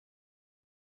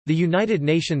The United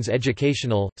Nations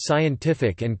Educational,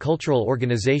 Scientific and Cultural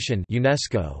Organization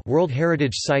 (UNESCO) World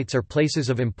Heritage Sites are places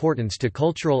of importance to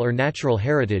cultural or natural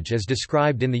heritage as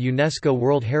described in the UNESCO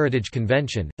World Heritage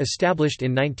Convention, established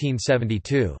in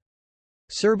 1972.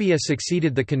 Serbia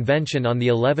succeeded the convention on the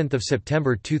 11th of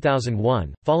September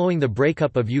 2001, following the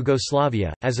breakup of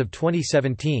Yugoslavia. As of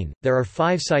 2017, there are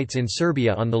 5 sites in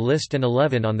Serbia on the list and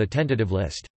 11 on the tentative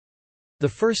list. The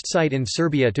first site in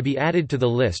Serbia to be added to the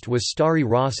list was Stari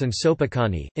Ras and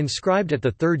Sopakani, inscribed at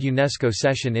the third UNESCO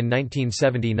session in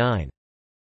 1979.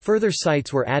 Further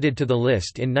sites were added to the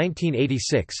list in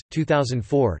 1986,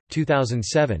 2004,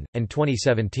 2007, and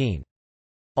 2017.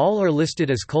 All are listed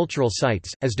as cultural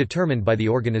sites, as determined by the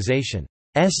organization's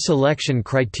selection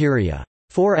criteria.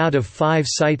 4 out of 5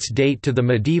 sites date to the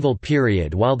medieval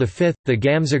period while the fifth, the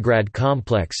Gamzigrad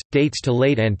complex, dates to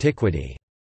late antiquity.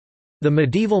 The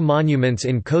medieval monuments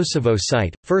in Kosovo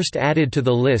site, first added to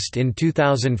the list in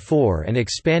 2004 and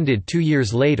expanded 2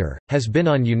 years later, has been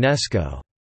on UNESCO's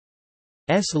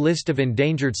list of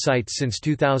endangered sites since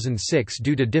 2006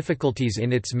 due to difficulties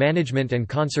in its management and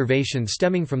conservation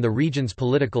stemming from the region's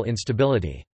political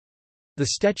instability. The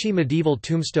Stechi Medieval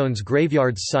Tombstones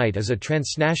Graveyards site is a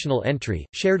transnational entry,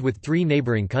 shared with 3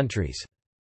 neighboring countries.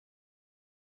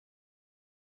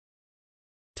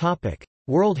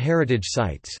 World Heritage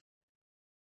Sites.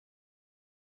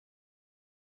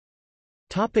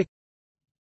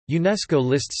 UNESCO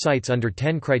lists sites under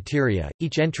 10 criteria,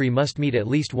 each entry must meet at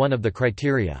least one of the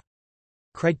criteria.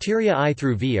 Criteria I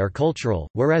through V are cultural,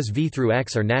 whereas V through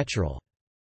X are natural.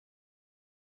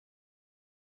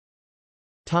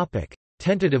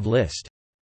 Tentative list.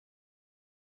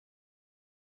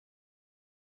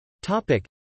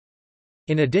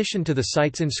 In addition to the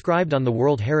sites inscribed on the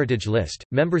World Heritage List,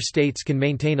 member states can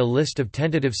maintain a list of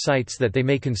tentative sites that they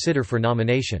may consider for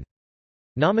nomination.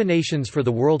 Nominations for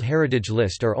the World Heritage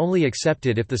List are only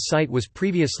accepted if the site was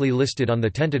previously listed on the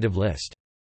tentative list.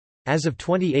 As of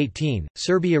 2018,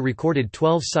 Serbia recorded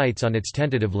 12 sites on its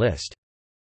tentative list.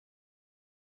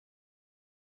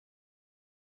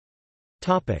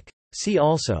 See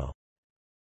also: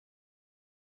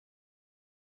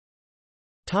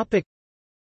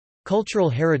 Cultural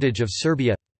heritage of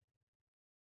Serbia.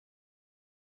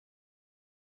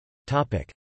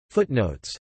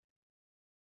 Footnotes.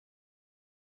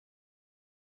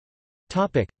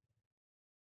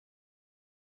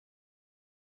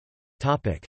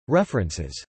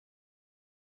 References.